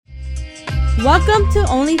Welcome to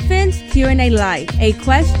OnlyFins Q&A Live, a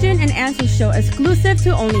question and answer show exclusive to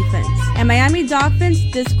OnlyFins and Miami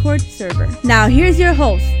Dolphins Discord server. Now here's your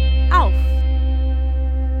host, Alf.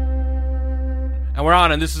 And we're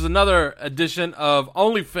on, and this is another edition of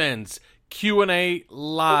OnlyFins Q&A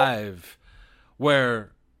Live,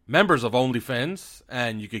 where members of OnlyFins,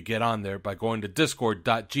 and you could get on there by going to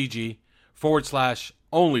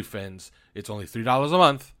discord.gg/OnlyFins. It's only $3 a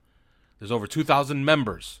month. There's over 2,000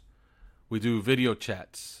 members. We do video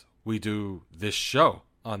chats. We do this show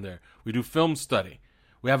on there. We do film study.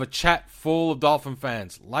 We have a chat full of Dolphin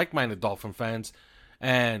fans, like-minded Dolphin fans.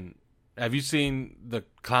 And have you seen the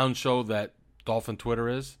clown show that Dolphin Twitter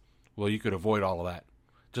is? Well, you could avoid all of that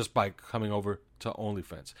just by coming over to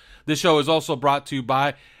OnlyFans. This show is also brought to you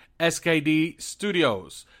by SKD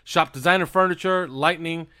Studios. Shop designer furniture,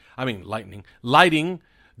 lighting,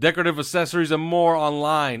 decorative accessories, and more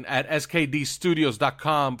online at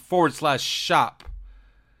skdstudios.com/shop.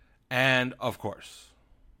 And, of course,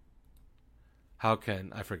 how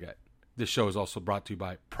can I forget? This show is also brought to you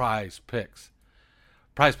by Prize Picks.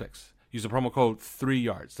 Prize Picks. Use the promo code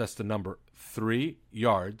 3YARDS. That's the number 3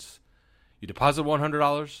 yards. You deposit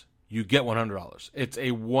 $100, you get $100. It's a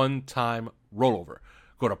one-time rollover.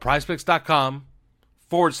 Go to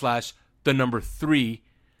prizepicks.com/3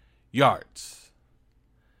 yards.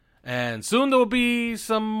 And soon there will be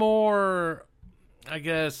some more, I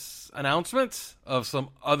guess, announcements of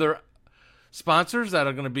some other sponsors that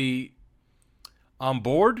are going to be on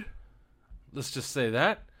board. Let's just say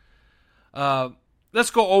that.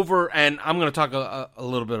 Let's go over, and I'm going to talk a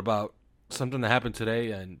little bit about something that happened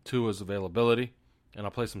today and Tua's availability. And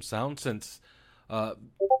I'll play some sound since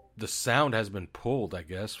the sound has been pulled, I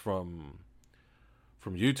guess, from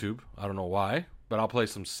YouTube. I don't know why, but I'll play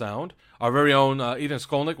some sound. Our very own Ethan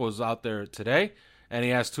Skolnick was out there today, and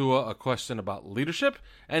he asked Tua a question about leadership,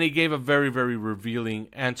 and he gave a very, very revealing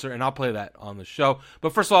answer, and I'll play that on the show.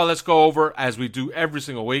 But first of all, let's go over, as we do every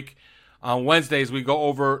single week, on Wednesdays, we go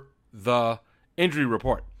over the injury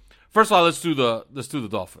report. First of all, let's do the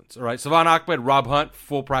Dolphins. All right, Savon Ahmed, Rob Hunt,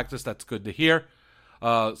 full practice. That's good to hear.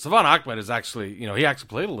 Savon Ahmed is actually, he actually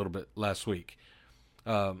played a little bit last week.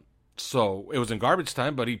 So it was in garbage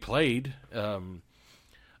time, but he played.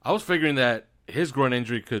 I was figuring that his groin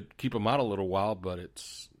injury could keep him out a little while, but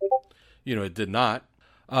it did not.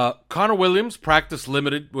 Connor Williams practiced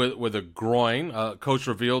limited with a groin. Coach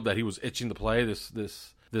revealed that he was itching to play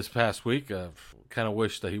this past week. Kind of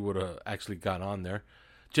wish that he would have actually got on there.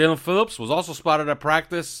 Jalen Phillips was also spotted at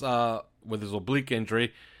practice with his oblique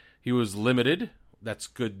injury. He was limited. That's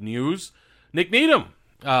good news. Nick Needham.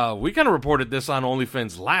 We kind of reported this on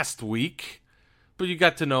OnlyFans last week, but you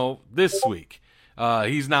got to know this week.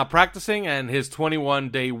 He's now practicing, and his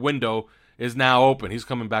 21-day window is now open. He's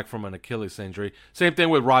coming back from an Achilles injury. Same thing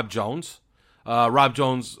with Rob Jones. Rob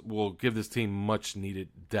Jones will give this team much-needed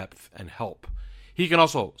depth and help. He can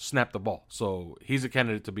also snap the ball, so he's a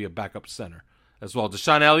candidate to be a backup center as well.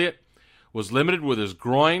 Deshaun Elliott was limited with his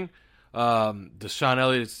groin. Deshaun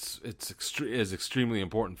Elliott is extremely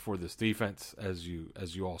important for this defense, as you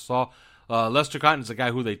all saw. Lester Cotton is a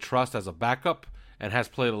guy who they trust as a backup and has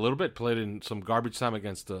played a little bit, played in some garbage time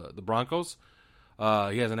against the Broncos.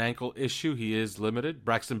 He has an ankle issue. He is limited.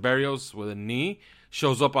 Braxton Berrios with a knee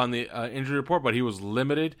shows up on the injury report, but he was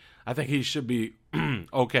limited. I think he should be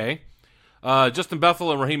okay. Justin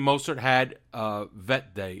Bethel and Raheem Mostert had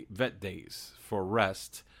vet days for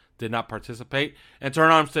rest. Did not participate. And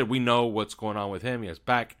Terron Armstead, we know what's going on with him. He has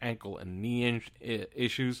back, ankle, and knee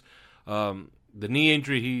issues. The knee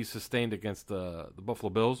injury he sustained against the Buffalo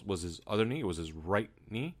Bills was his other knee. It was his right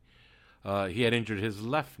knee. He had injured his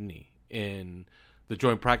left knee in the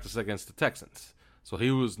joint practice against the Texans. So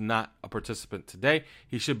he was not a participant today.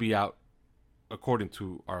 He should be out, according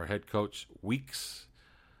to our head coach, weeks,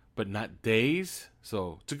 but not days.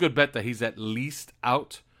 So it's a good bet that he's at least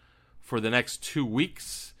out for the next 2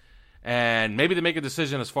 weeks. And maybe they make a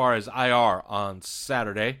decision as far as IR on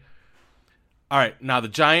Saturday. All right, now the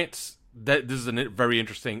Giants, this is a very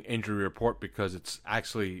interesting injury report because it's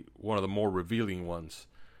actually one of the more revealing ones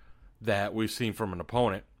that we've seen from an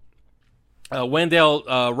opponent. Wendell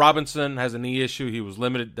Robinson has a knee issue. He was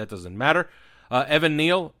limited. That doesn't matter. Evan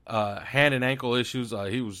Neal, hand and ankle issues.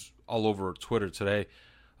 He was all over Twitter today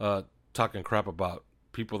talking crap about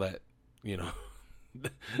people that,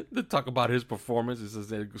 that talk about his performance. He says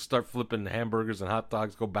they start flipping hamburgers and hot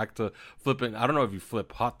dogs, go back to flipping. I don't know if you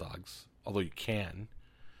flip hot dogs, although you can.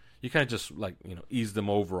 You kind of just ease them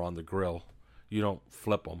over on the grill. You don't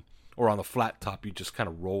flip them. Or on the flat top, you just kind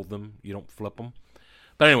of roll them. You don't flip them.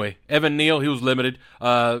 But anyway, Evan Neal, he was limited.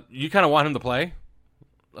 You kind of want him to play.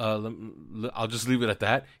 I'll just leave it at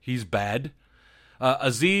that. He's bad.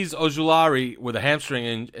 Aziz Ojulari with a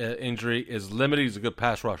hamstring injury is limited. He's a good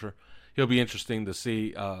pass rusher. He'll be interesting to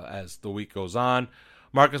see as the week goes on.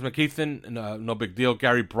 Marcus McKeithen, no big deal.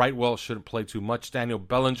 Gary Brightwell shouldn't play too much. Daniel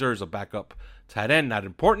Bellinger is a backup tight end, not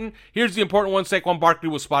important. Here's the important one. Saquon Barkley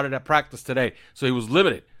was spotted at practice today, so he was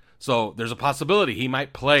limited. So there's a possibility he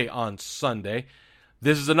might play on Sunday.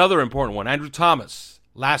 This is another important one. Andrew Thomas,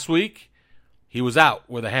 last week, he was out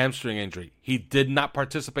with a hamstring injury. He did not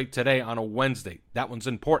participate today on a Wednesday. That one's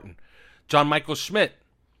important. John Michael Schmidt,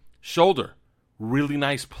 shoulder, really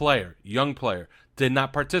nice player, young player. Did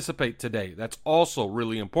not participate today. That's also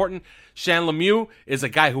really important. Shan Lemieux is a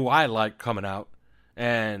guy who I like coming out,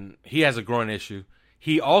 and he has a groin issue.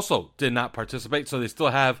 He also did not participate, so they still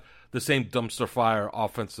have the same dumpster fire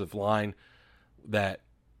offensive line that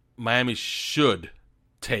Miami should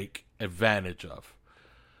take advantage of.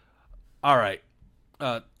 All right.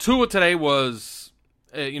 Tua today was,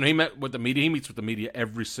 he met with the media. He meets with the media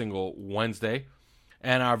every single Wednesday.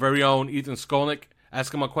 And our very own Ethan Skolnick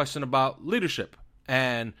asked him a question about leadership.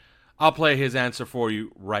 And I'll play his answer for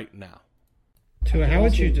you right now. Tua, how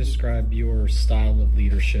would you describe your style of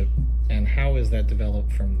leadership, and how has that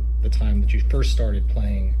developed from the time that you first started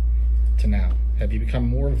playing to now? Have you become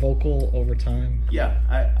more vocal over time? Yeah,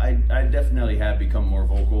 I definitely have become more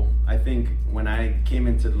vocal. I think when I came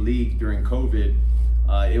into the league during COVID,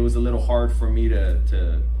 it was a little hard for me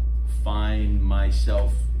to find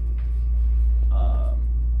myself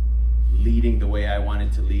leading the way I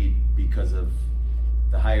wanted to lead because of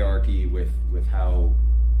the hierarchy with how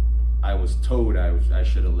I was told I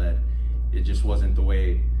should have led. It just wasn't the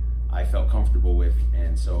way I felt comfortable with,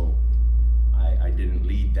 and so I didn't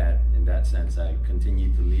lead that in that sense. I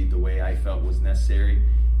continued to lead the way I felt was necessary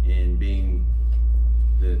in being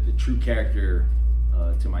the true character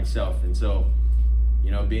to myself. And so,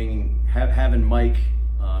 having Mike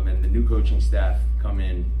and the new coaching staff come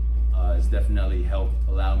in has definitely helped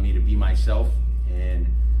allow me to be myself. And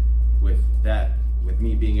with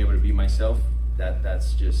me being able to be myself,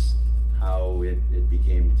 that's just how it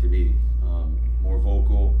became to be. More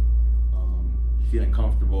vocal, feeling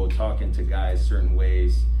comfortable talking to guys certain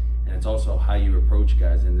ways, and it's also how you approach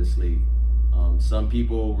guys in this league. Some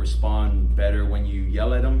people respond better when you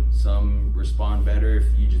yell at them. Some respond better if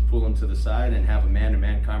you just pull them to the side and have a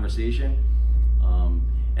man-to-man conversation.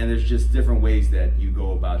 And there's just different ways that you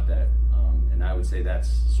go about that. And I would say that's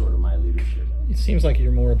sort of my leadership. It seems like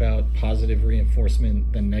you're more about positive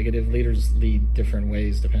reinforcement than negative. Leaders lead different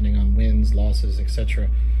ways depending on wins, losses, etc.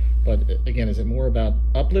 But again, is it more about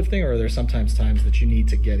uplifting, or are there sometimes times that you need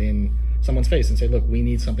to get in someone's face and say, look, we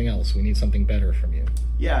need something else. We need something better from you?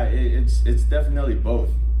 Yeah, it's definitely both.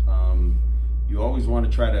 You always want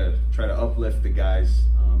to try to uplift the guys.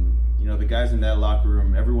 The guys in that locker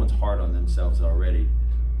room, everyone's hard on themselves already.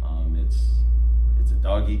 It's a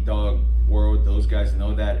dog-eat-dog world. Those guys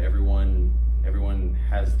know that. Everyone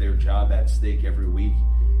has their job at stake every week.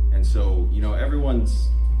 And so,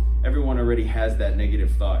 everyone already has that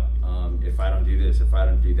negative thought. If I don't do this, if I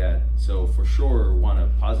don't do that. So for sure, want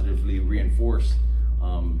to positively reinforce,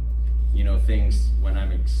 things when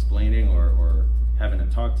I'm explaining or having to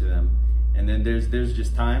talk to them. And then there's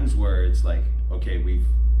just times where it's like, okay, we've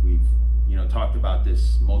talked about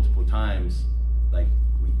this multiple times. Like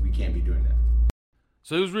we can't be doing that.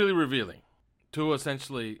 So he was really revealing. Tua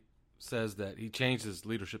essentially says that he changed his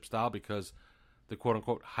leadership style because the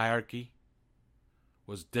quote-unquote hierarchy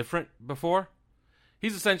was different before.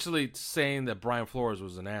 He's essentially saying that Brian Flores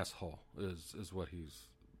was an asshole, is what he's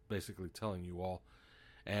basically telling you all,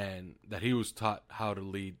 and that he was taught how to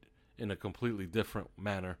lead in a completely different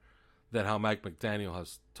manner than how Mike McDaniel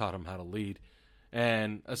has taught him how to lead.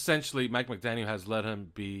 And essentially, Mike McDaniel has let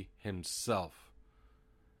him be himself,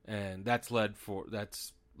 and that's led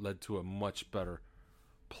to a much better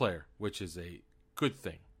player, which is a good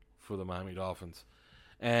thing for the Miami Dolphins.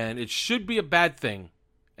 And it should be a bad thing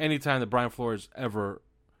anytime that Brian Flores ever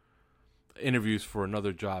interviews for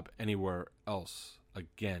another job anywhere else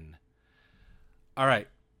again. All right.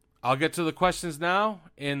 I'll get to the questions now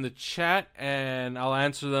in the chat, and I'll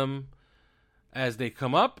answer them as they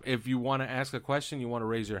come up. If you want to ask a question, you want to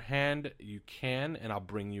raise your hand, you can, and I'll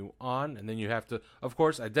bring you on. And then you have to, of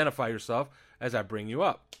course, identify yourself as I bring you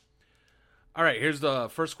up. All right, here's the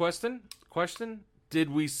first question. Did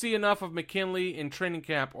we see enough of McKinley in training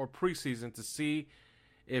camp or preseason to see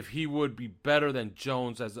if he would be better than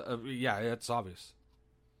Jones? Yeah, it's obvious.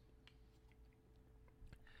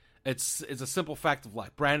 It's a simple fact of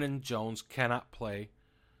life. Brandon Jones cannot play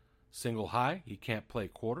single high. He can't play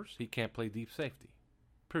quarters. He can't play deep safety.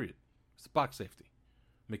 Period. It's box safety.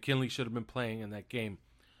 McKinley should have been playing in that game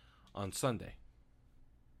on Sunday.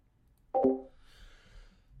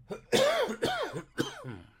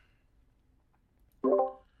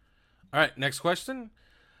 All right, next question.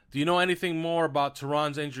 Do you know anything more about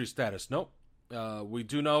Tehran's injury status? Nope. We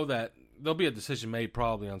do know that there'll be a decision made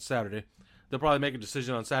probably on Saturday. They'll probably make a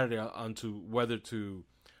decision on Saturday onto whether to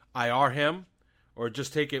IR him or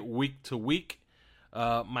just take it week to week.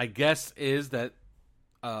 My guess is that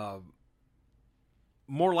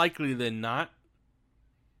more likely than not,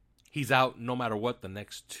 he's out no matter what the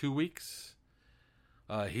next 2 weeks.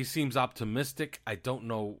 He seems optimistic. I don't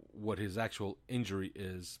know what his actual injury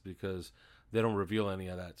is because they don't reveal any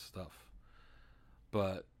of that stuff.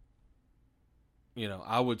 But,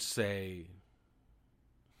 I would say,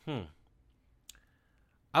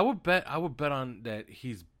 I would bet on that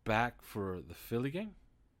he's back for the Philly game.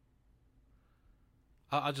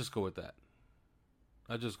 I'll just go with that.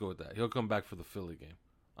 He'll come back for the Philly game.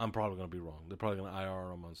 I'm probably going to be wrong. They're probably going to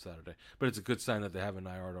IR him on Saturday. But it's a good sign that they haven't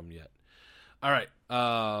IR'd him yet. All right.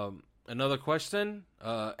 Another question.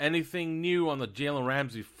 Anything new on the Jalen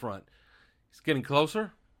Ramsey front? He's getting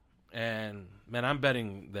closer. And, man, I'm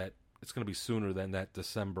betting that it's going to be sooner than that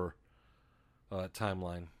December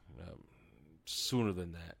timeline. Sooner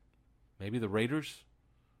than that. Maybe the Raiders?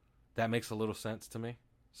 That makes a little sense to me.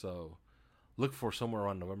 So look for somewhere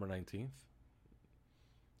on November 19th.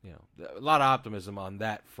 A lot of optimism on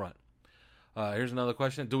that front. Here's another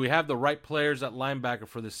question. Do we have the right players at linebacker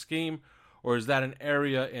for this scheme, or is that an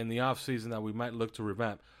area in the offseason that we might look to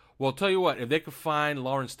revamp? Well, I'll tell you what. If they could find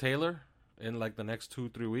Lawrence Taylor in like the next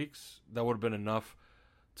 2-3 weeks, that would have been enough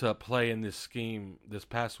to play in this scheme this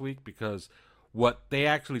past week, because what they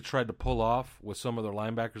actually tried to pull off with some of their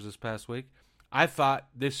linebackers this past week, I thought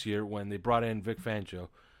this year when they brought in Vic Fangio,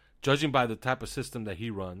 judging by the type of system that he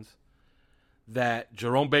runs, that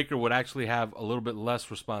Jerome Baker would actually have a little bit less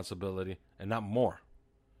responsibility and not more.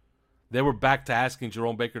 They were back to asking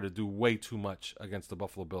Jerome Baker to do way too much against the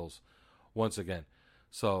Buffalo Bills once again.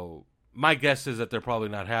 So my guess is that they're probably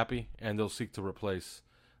not happy, and they'll seek to replace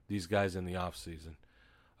these guys in the offseason.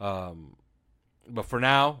 But for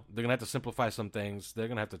now, they're going to have to simplify some things. They're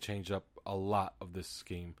going to have to change up a lot of this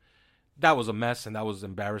scheme. That was a mess, and that was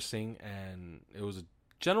embarrassing, and it was a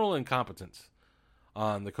general incompetence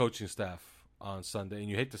on the coaching staff on Sunday. And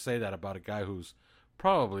you hate to say that about a guy who's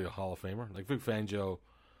probably a Hall of Famer. Like Vic Fangio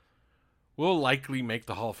will likely make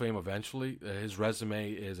the Hall of Fame eventually. His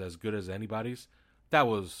resume is as good as anybody's. That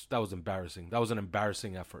was embarrassing. That was an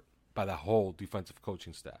embarrassing effort by the whole defensive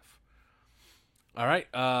coaching staff. All right.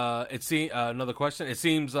 Another question. It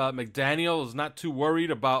seems McDaniel is not too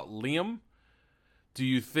worried about Liam. Do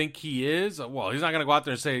you think he is? Well, he's not going to go out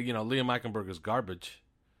there and say, Liam Eichenberg is garbage.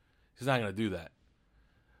 He's not going to do that.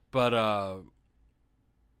 But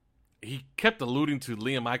he kept alluding to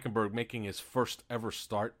Liam Eichenberg making his first ever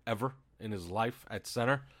start ever in his life at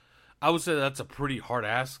center. I would say that's a pretty hard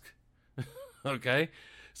ask. Okay?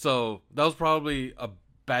 So that was probably a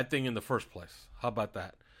bad thing in the first place. How about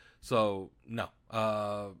that? So, no.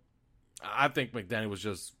 I think McDaniel was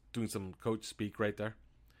just doing some coach speak right there.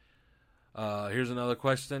 Here's another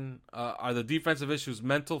question. Are the defensive issues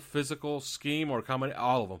mental, physical, scheme, or combination?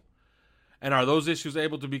 All of them. And are those issues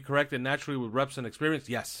able to be corrected naturally with reps and experience?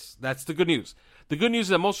 Yes, that's the good news. The good news is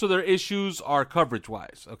that most of their issues are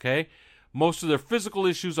coverage-wise, okay? Most of their physical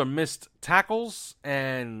issues are missed tackles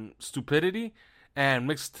and stupidity, and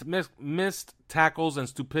missed tackles and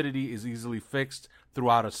stupidity is easily fixed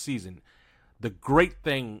throughout a season. The great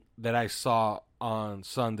thing that I saw on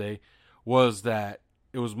Sunday was that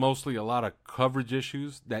it was mostly a lot of coverage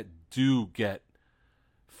issues that do get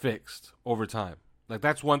fixed over time. Like,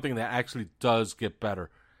 that's one thing that actually does get better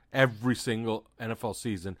every single NFL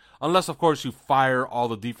season, unless of course you fire all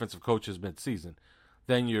the defensive coaches mid-season.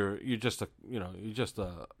 Then you're just a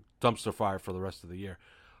dumpster fire for the rest of the year.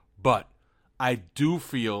 But I do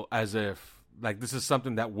feel as if this is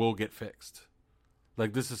something that will get fixed.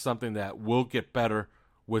 This is something that will get better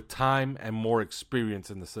with time and more experience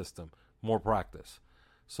in the system, more practice.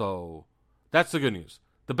 So that's the good news.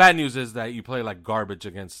 The bad news is that you play like garbage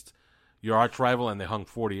against your arch rival, and they hung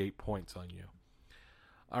 48 points on you.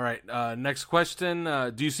 All right, next question.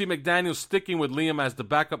 Do you see McDaniel sticking with Liam as the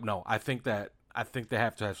backup? No, I think they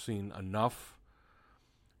have to have seen enough.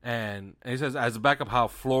 And he says, as a backup, how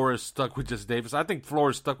Flores stuck with Jesse Davis. I think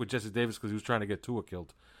Flores stuck with Jesse Davis because he was trying to get Tua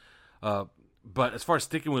killed. But as far as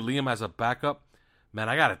sticking with Liam as a backup, man,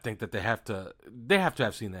 I got to think that they have to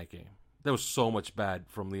have seen that game. There was so much bad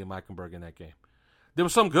from Liam Eichenberg in that game. There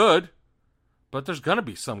was some good, but there's going to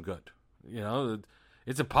be some good.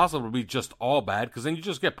 It's impossible to be just all bad because then you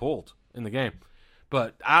just get pulled in the game.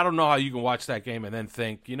 But I don't know how you can watch that game and then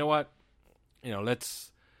think, you know what?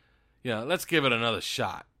 Let's give it another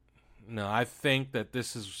shot. No, I think that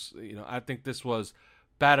this is, I think this was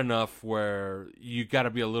bad enough where you got to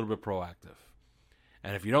be a little bit proactive.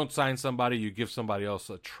 And if you don't sign somebody, you give somebody else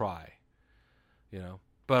a try. You know,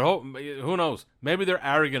 but who knows? Maybe they're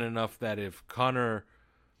arrogant enough that if Connor,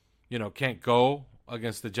 can't go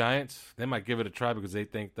against the Giants, they might give it a try because they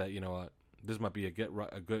think that this might be a get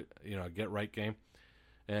right game,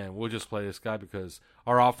 and we'll just play this guy because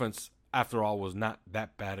our offense, after all, was not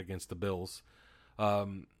that bad against the Bills.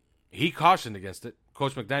 He cautioned against it.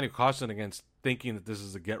 Coach McDaniel cautioned against thinking that this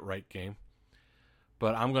is a get right game.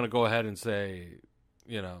 But I'm gonna go ahead and say,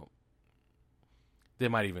 they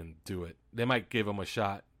might even do it. They might give him a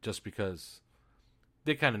shot just because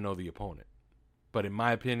they kind of know the opponent. But in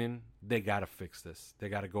my opinion, they got to fix this. They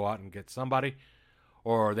got to go out and get somebody,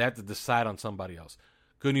 or they have to decide on somebody else.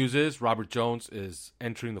 Good news is Robert Jones is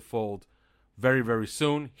entering the fold very, very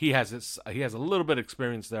soon. He has a little bit of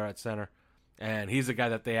experience there at center, and he's the guy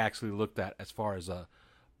that they actually looked at as far as a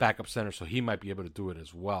backup center, so he might be able to do it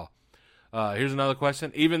as well. Here's another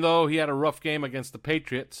question. Even though he had a rough game against the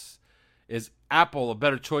Patriots, is Apple a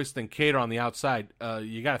better choice than Cater on the outside?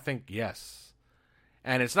 You got to think yes.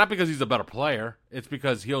 And it's not because he's a better player. It's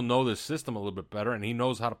because he'll know this system a little bit better, and he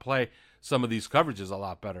knows how to play some of these coverages a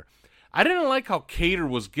lot better. I didn't like how Cater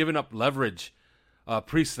was giving up leverage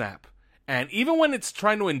pre-snap. And even when it's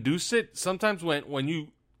trying to induce it, sometimes when you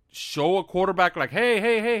show a quarterback like,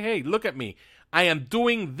 hey, look at me. I am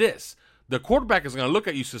doing this. The quarterback is going to look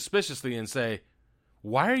at you suspiciously and say,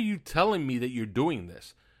 why are you telling me that you're doing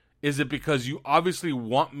this? Is it because you obviously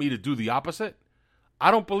want me to do the opposite? I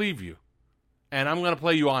don't believe you. And I'm going to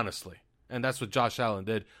play you honestly. And that's what Josh Allen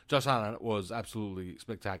did. Josh Allen was absolutely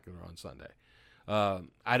spectacular on Sunday.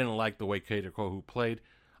 I didn't like the way Cater Kohu played.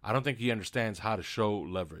 I don't think he understands how to show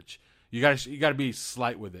leverage. You got to be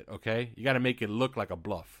slight with it, okay? You got to make it look like a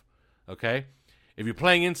bluff, okay? If you're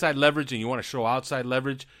playing inside leverage and you want to show outside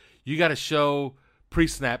leverage, you got to show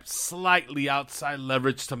pre-snap slightly outside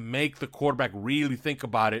leverage to make the quarterback really think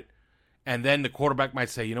about it. And then the quarterback might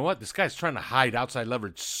say, you know what? This guy's trying to hide outside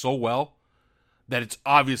leverage so well that it's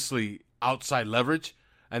obviously outside leverage.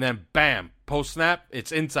 And then, bam, post-snap,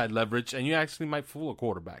 it's inside leverage. And you actually might fool a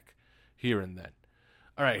quarterback here and then.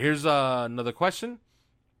 All right, here's another question.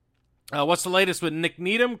 What's the latest with Nick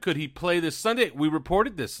Needham? Could he play this Sunday? We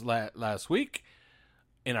reported this last week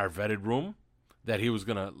in our vetted room that he was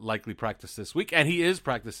going to likely practice this week, and he is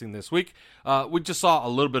practicing this week. We just saw a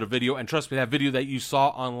little bit of video, and trust me, that video that you saw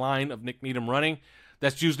online of Nick Needham running,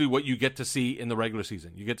 that's usually what you get to see in the regular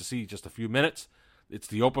season. You get to see just a few minutes. It's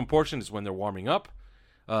the open portion. It's when they're warming up.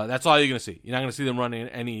 That's all you're going to see. You're not going to see them running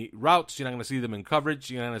any routes. You're not going to see them in coverage.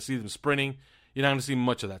 You're not going to see them sprinting. You're not going to see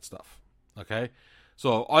much of that stuff, okay?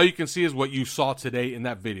 So all you can see is what you saw today in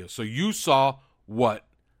that video. So you saw what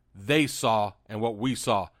they saw and what we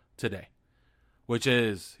saw today, which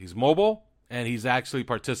is he's mobile and he's actually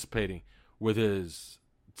participating with his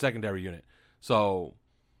secondary unit. So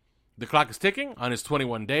the clock is ticking on his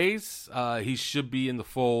 21 days. He should be in the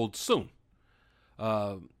fold soon.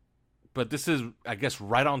 But this is, I guess,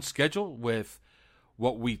 right on schedule with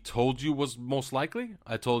what we told you was most likely.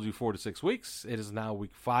 I told you 4 to 6 weeks. It is now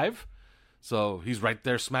week 5. So he's right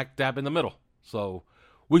there smack dab in the middle. So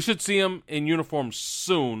we should see him in uniform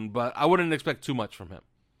soon, but I wouldn't expect too much from him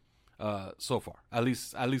so far. At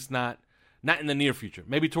least not in the near future.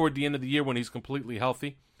 Maybe toward the end of the year when he's completely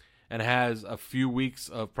healthy and has a few weeks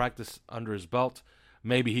of practice under his belt,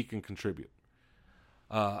 maybe he can contribute.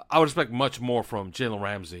 I would expect much more from Jalen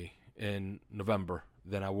Ramsey in November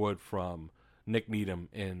than I would from Nick Needham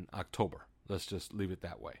in October. Let's just leave it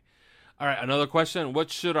that way. All right, another question.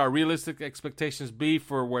 What should our realistic expectations be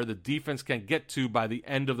for where the defense can get to by the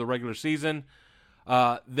end of the regular season?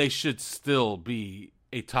 They should still be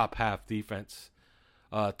a top half defense.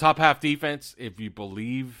 Top half defense, if you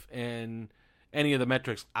believe in any of the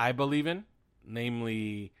metrics I believe in,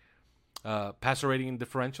 namely passer rating and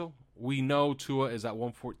differential. We know Tua is at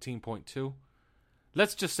 114.2.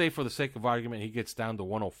 Let's just say for the sake of argument he gets down to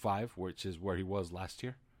 105, which is where he was last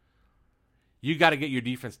year. You got to get your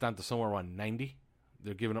defense down to somewhere around 90.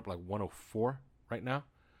 They're giving up like 104 right now.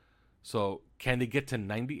 So can they get to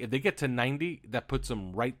 90? If they get to 90, that puts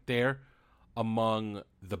them right there among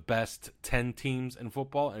the best 10 teams in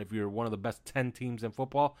football. And if you're one of the best 10 teams in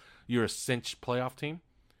football, you're a cinched playoff team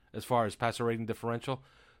as far as passer rating differential.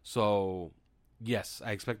 So, yes,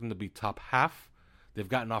 I expect them to be top half. They've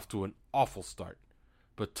gotten off to an awful start.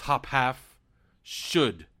 But top half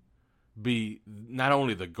should be not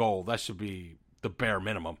only the goal, that should be the bare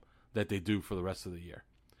minimum that they do for the rest of the year.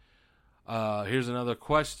 Here's another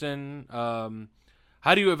question.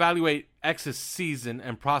 How do you evaluate X's season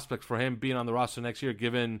and prospects for him being on the roster next year,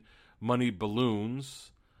 given money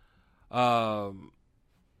balloons?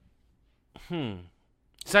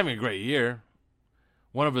 He's having a great year.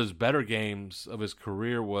 One of his better games of his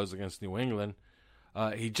career was against New England.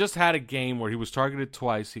 He just had a game where he was targeted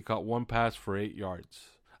twice. He caught one pass for 8 yards.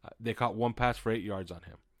 They caught one pass for 8 yards on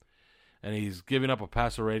him. And he's giving up a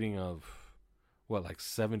passer rating of,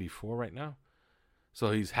 74 right now?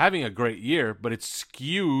 So he's having a great year, but it's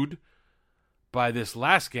skewed by this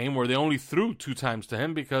last game where they only threw 2 times to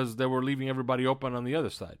him because they were leaving everybody open on the other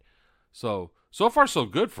side. So far so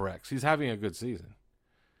good for X. He's having a good season.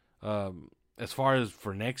 As far as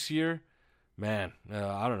for next year, man,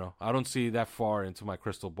 I don't know. I don't see that far into my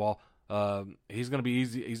crystal ball. He's gonna be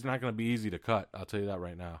easy. He's not gonna be easy to cut. I'll tell you that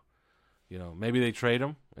right now. Maybe they trade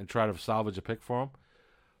him and try to salvage a pick for him.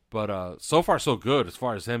 But so far so good as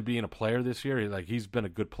far as him being a player this year. He's been a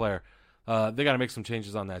good player. They got to make some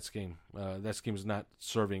changes on that scheme. That scheme is not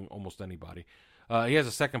serving almost anybody. He has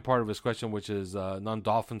a second part of his question, which is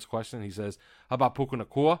non-Dolphins question. He says, how about Puka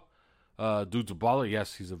Nacua? Dude's a baller.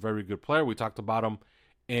 Yes, he's a very good player. We talked about him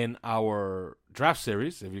in our draft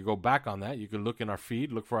series. If you go back on that, you can look in our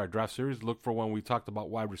feed, look for our draft series, look for when we talked about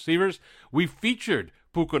wide receivers. We featured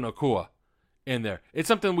Puka Nacua in there. It's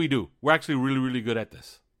something we do. We're actually really, really good at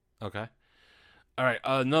this. Okay? All right,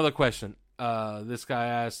 another question. This guy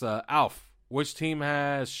asks, Alf, which team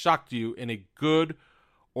has shocked you in a good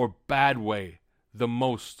or bad way the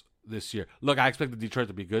most this year? Look, I expected Detroit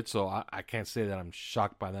to be good, so I can't say that I'm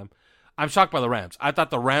shocked by them. I'm shocked by the Rams. I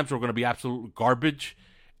thought the Rams were going to be absolute garbage,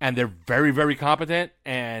 and they're very, very competent,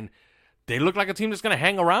 and they look like a team that's going to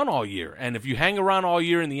hang around all year. And if you hang around all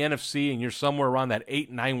year in the NFC and you're somewhere around that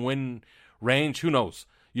 8-9 win range, who knows?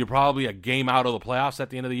 You're probably a game out of the playoffs at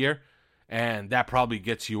the end of the year, and that probably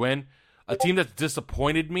gets you in. A team that's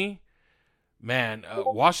disappointed me, man,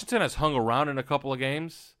 Washington has hung around in a couple of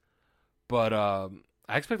games, but I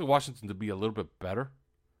expected Washington to be a little bit better.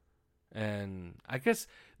 And I guess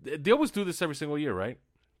they always do this every single year, right?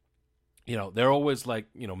 They're always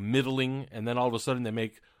middling, and then all of a sudden they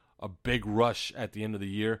make a big rush at the end of the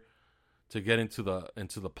year to get into the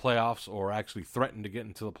playoffs, or actually threaten to get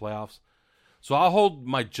into the playoffs. So I'll hold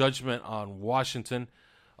my judgment on Washington.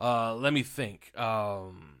 Let me think.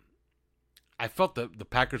 I felt that the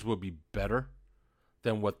Packers would be better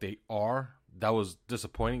than what they are. That was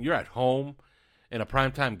disappointing. You're at home in a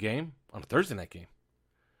primetime game, on a Thursday night game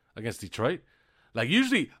against Detroit.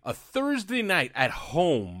 Usually a Thursday night at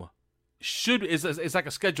home is like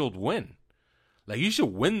a scheduled win. You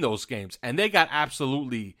should win those games. And they got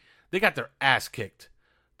their ass kicked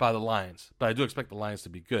by the Lions. But I do expect the Lions to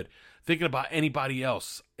be good. Thinking about anybody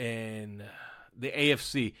else in the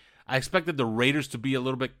AFC, I expected the Raiders to be a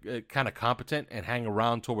little bit kind of competent and hang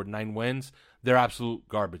around toward 9 wins. They're absolute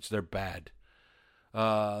garbage. They're bad.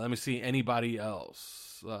 Let me see anybody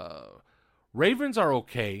else. Ravens are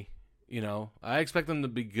okay. I expect them to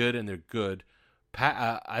be good, and they're good.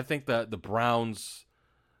 I think that the Browns,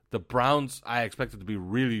 I expected to be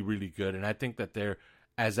really, really good, and I think that they're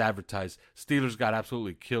as advertised. Steelers got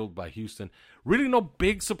absolutely killed by Houston. Really no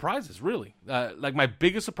big surprises, really. My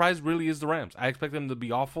biggest surprise really is the Rams. I expect them to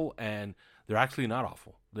be awful, and they're actually not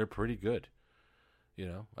awful. They're pretty good.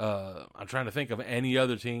 I'm trying to think of any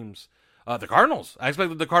other teams. The Cardinals. I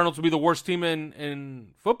expected the Cardinals to be the worst team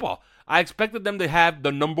in football. I expected them to have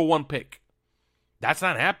the number 1 pick. That's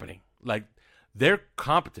not happening. They're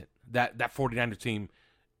competent. That 49er team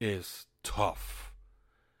is tough.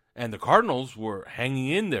 And the Cardinals were hanging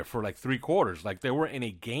in there for 3 quarters. They were in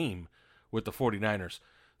a game with the 49ers.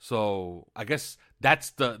 So I guess that's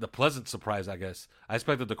the pleasant surprise, I guess. I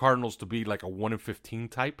expected the Cardinals to be a 1-15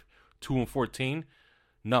 type, 2-14.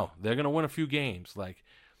 No, they're going to win a few games.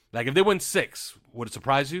 If they win 6, would it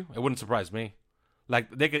surprise you? It wouldn't surprise me.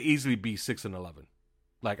 They could easily be 6-11.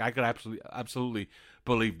 I could absolutely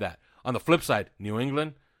believe that. On the flip side, New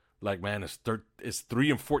England, man, is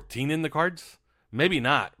 3-14 in the cards? Maybe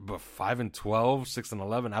not, but 5-12,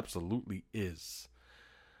 6-11 absolutely is.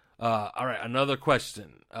 All right, another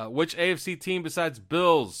question. Which AFC team besides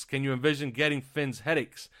Bills can you envision getting Finn's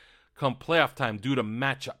headaches come playoff time due to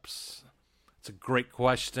matchups? It's a great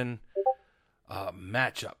question.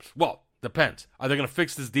 Matchups. Well, depends. Are they going to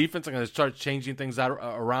fix this defense? Are they going to start changing things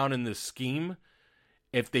around in this scheme?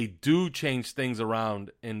 If they do change things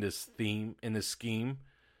around in this scheme,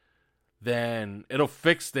 then it'll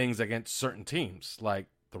fix things against certain teams, like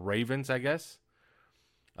the Ravens, I guess.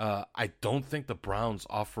 I don't think the Browns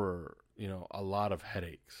offer, a lot of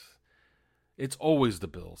headaches. It's always the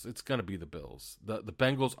Bills. It's going to be the Bills. The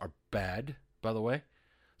Bengals are bad, by the way.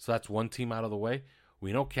 So that's one team out of the way.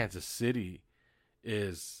 We know Kansas City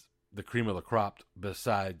is the cream of the crop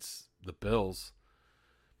besides the Bills.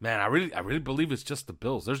 Man, I really believe it's just the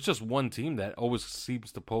Bills. There's just one team that always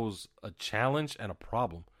seems to pose a challenge and a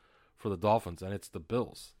problem for the Dolphins, and it's the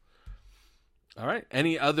Bills. All right.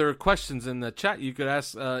 Any other questions in the chat? You could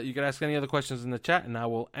ask. You could ask any other questions in the chat, and I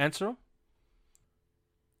will answer them.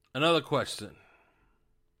 Another question.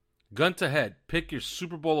 Gun to head. Pick your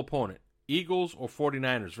Super Bowl opponent: Eagles or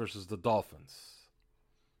 49ers versus the Dolphins.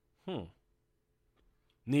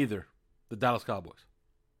 Neither. The Dallas Cowboys.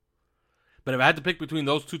 But if I had to pick between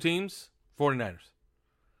those two teams, 49ers.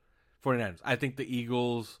 49ers. I think the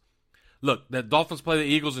Eagles... Look, the Dolphins play the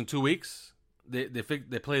Eagles in 2 weeks. They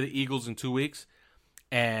play the Eagles in 2 weeks.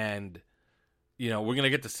 And, we're going to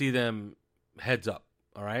get to see them heads up.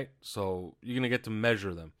 All right? So you're going to get to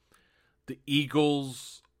measure them. The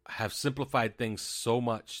Eagles have simplified things so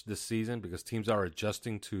much this season because teams are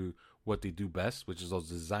adjusting to what they do best, which is those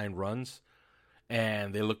design runs.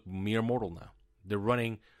 And they look mere mortal now. They're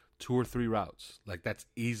running 2 or 3 routes. Like, that's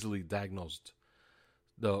easily diagnosed.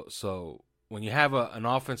 So when you have an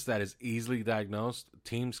offense that is easily diagnosed,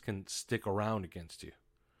 teams can stick around against you.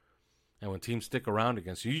 And when teams stick around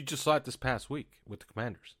against you, you just saw it this past week with the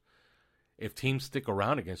Commanders. If teams stick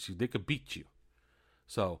around against you, they could beat you.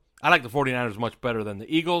 So I like the 49ers much better than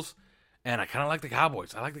the Eagles, and I kind of like the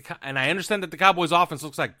Cowboys. And I understand that the Cowboys' offense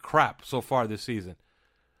looks like crap so far this season.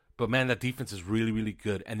 But, man, that defense is really, really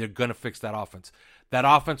good, and they're going to fix that offense. That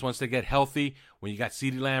offense, once they get healthy, when you got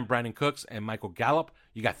CeeDee Lamb, Brandon Cooks, and Michael Gallup,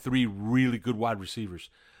 you got 3 really good wide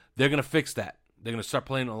receivers. They're going to fix that. They're going to start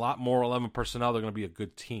playing a lot more 11 personnel. They're going to be a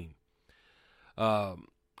good team.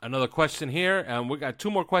 Another question here, and we got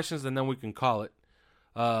 2 more questions, and then we can call it.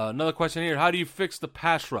 Another question here. How do you fix the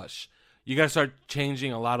pass rush? You got to start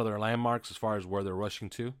changing a lot of their landmarks as far as where they're rushing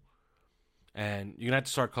to. And you're going to have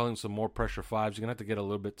to start calling some more pressure 5s. You're going to have to get a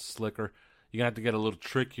little bit slicker. You're going to have to get a little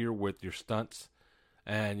trickier with your stunts.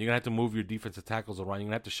 And you're going to have to move your defensive tackles around. You're going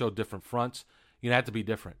to have to show different fronts. You're going to have to be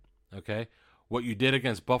different, okay? What you did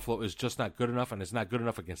against Buffalo is just not good enough, and it's not good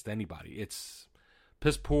enough against anybody. It's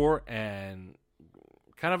piss poor and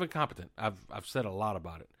kind of incompetent. I've said a lot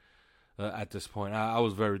about it at this point. I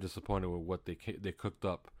was very disappointed with what they cooked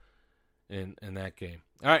up in that game.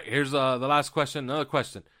 All right, here's the last question. Another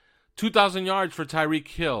question. 2,000 yards for Tyreek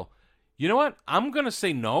Hill. You know what? I'm going to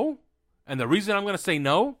say no. And the reason I'm going to say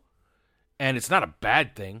no, and it's not a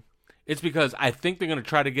bad thing, it's because I think they're going to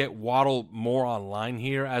try to get Waddle more online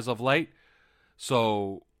here as of late.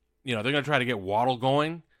 So, they're going to try to get Waddle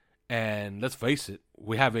going. And let's face it,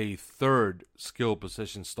 we have a 3rd skill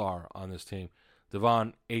position star on this team,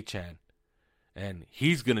 Devon Achane. And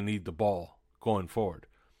he's going to need the ball going forward.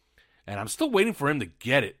 And I'm still waiting for him to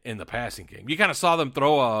get it in the passing game. You kind of saw them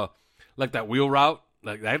throw that wheel route.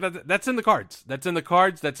 Like that's in the cards. That's in the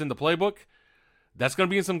cards. That's in the playbook. That's going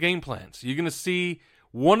to be in some game plans. You're going to see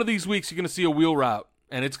one of these weeks, you're going to see a wheel route,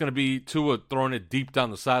 and it's going to be Tua throwing it deep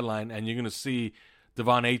down the sideline, and you're going to see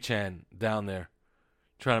Devon Achane down there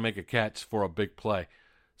trying to make a catch for a big play.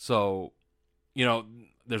 So,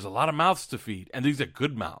 there's a lot of mouths to feed, and these are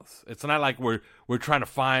good mouths. It's not like we're trying to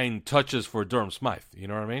find touches for Durham Smythe. You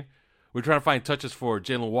know what I mean? We're trying to find touches for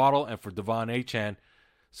Jalen Waddle and for Devon Achane.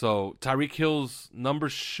 So Tyreek Hill's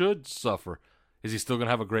numbers should suffer. Is he still going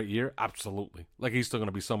to have a great year? Absolutely. Like, he's still going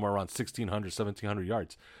to be somewhere around 1,600, 1,700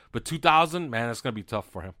 yards. But 2,000, man, that's going to be tough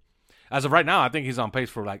for him. As of right now, I think he's on pace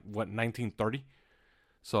for 1,930.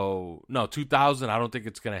 So, no, 2,000, I don't think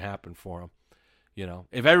it's going to happen for him.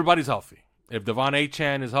 If everybody's healthy. If Devon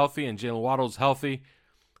Achane is healthy and Jalen Waddle is healthy,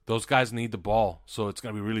 those guys need the ball. So it's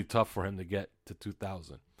going to be really tough for him to get to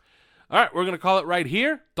 2,000. All right, we're going to call it right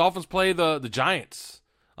here. Dolphins play the Giants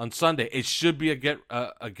on Sunday. It should be a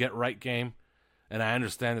get-right game. And I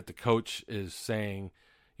understand that the coach is saying,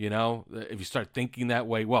 if you start thinking that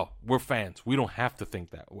way, well, we're fans. We don't have to think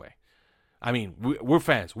that way. I mean, we're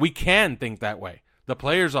fans. We can think that way. The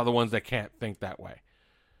players are the ones that can't think that way.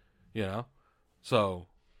 So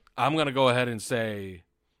I'm going to go ahead and say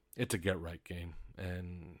it's a get-right game.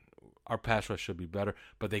 And our pass rush should be better.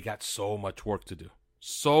 But they got so much work to do.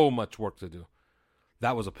 So much work to do.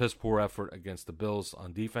 That was a piss-poor effort against the Bills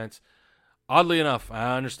on defense. Oddly enough,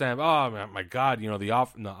 I understand. Oh, my God,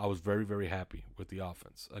 No, I was very, very happy with the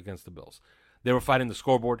offense against the Bills. They were fighting the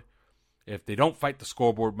scoreboard. If they don't fight the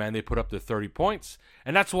scoreboard, man, they put up their 30 points.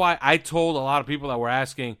 And that's why I told a lot of people that were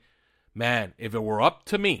asking, man, if it were up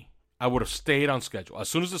to me, I would have stayed on schedule. As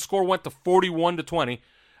soon as the score went to 41-20,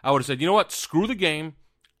 I would have said, you know what, screw the game.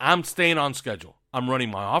 I'm staying on schedule. I'm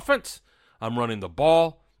running my offense. I'm running the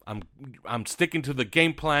ball. I'm sticking to the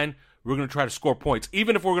game plan. We're going to try to score points,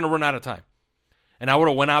 even if we're going to run out of time. And I would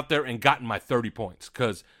have went out there and gotten my 30 points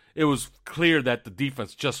because it was clear that the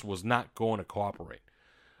defense just was not going to cooperate.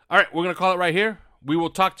 All right, we're going to call it right here. we will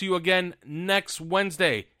talk to you again next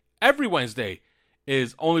Wednesday. Every Wednesday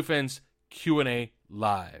is OnlyFins Q&A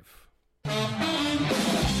Live.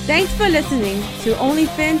 Thanks for listening to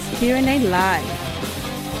OnlyFins Q&A Live.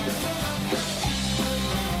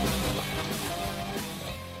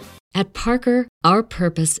 At Parker, our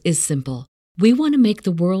purpose is simple. We want to make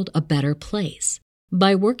the world a better place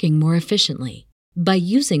by working more efficiently, by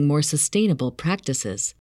using more sustainable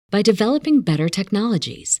practices, by developing better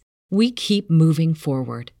technologies. We keep moving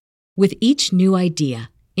forward. With each new idea,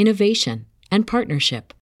 innovation, and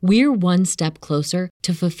partnership, we're one step closer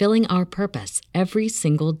to fulfilling our purpose every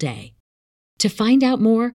single day. To find out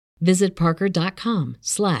more, visit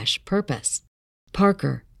parker.com/purpose.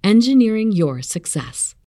 Parker, engineering your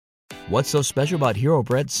success. What's so special about Hero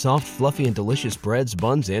Bread's soft, fluffy, and delicious breads,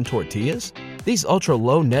 buns, and tortillas? These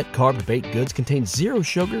ultra-low net-carb baked goods contain zero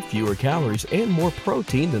sugar, fewer calories, and more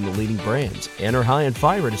protein than the leading brands, and are high in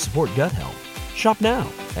fiber to support gut health. Shop now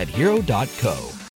at Hero.co.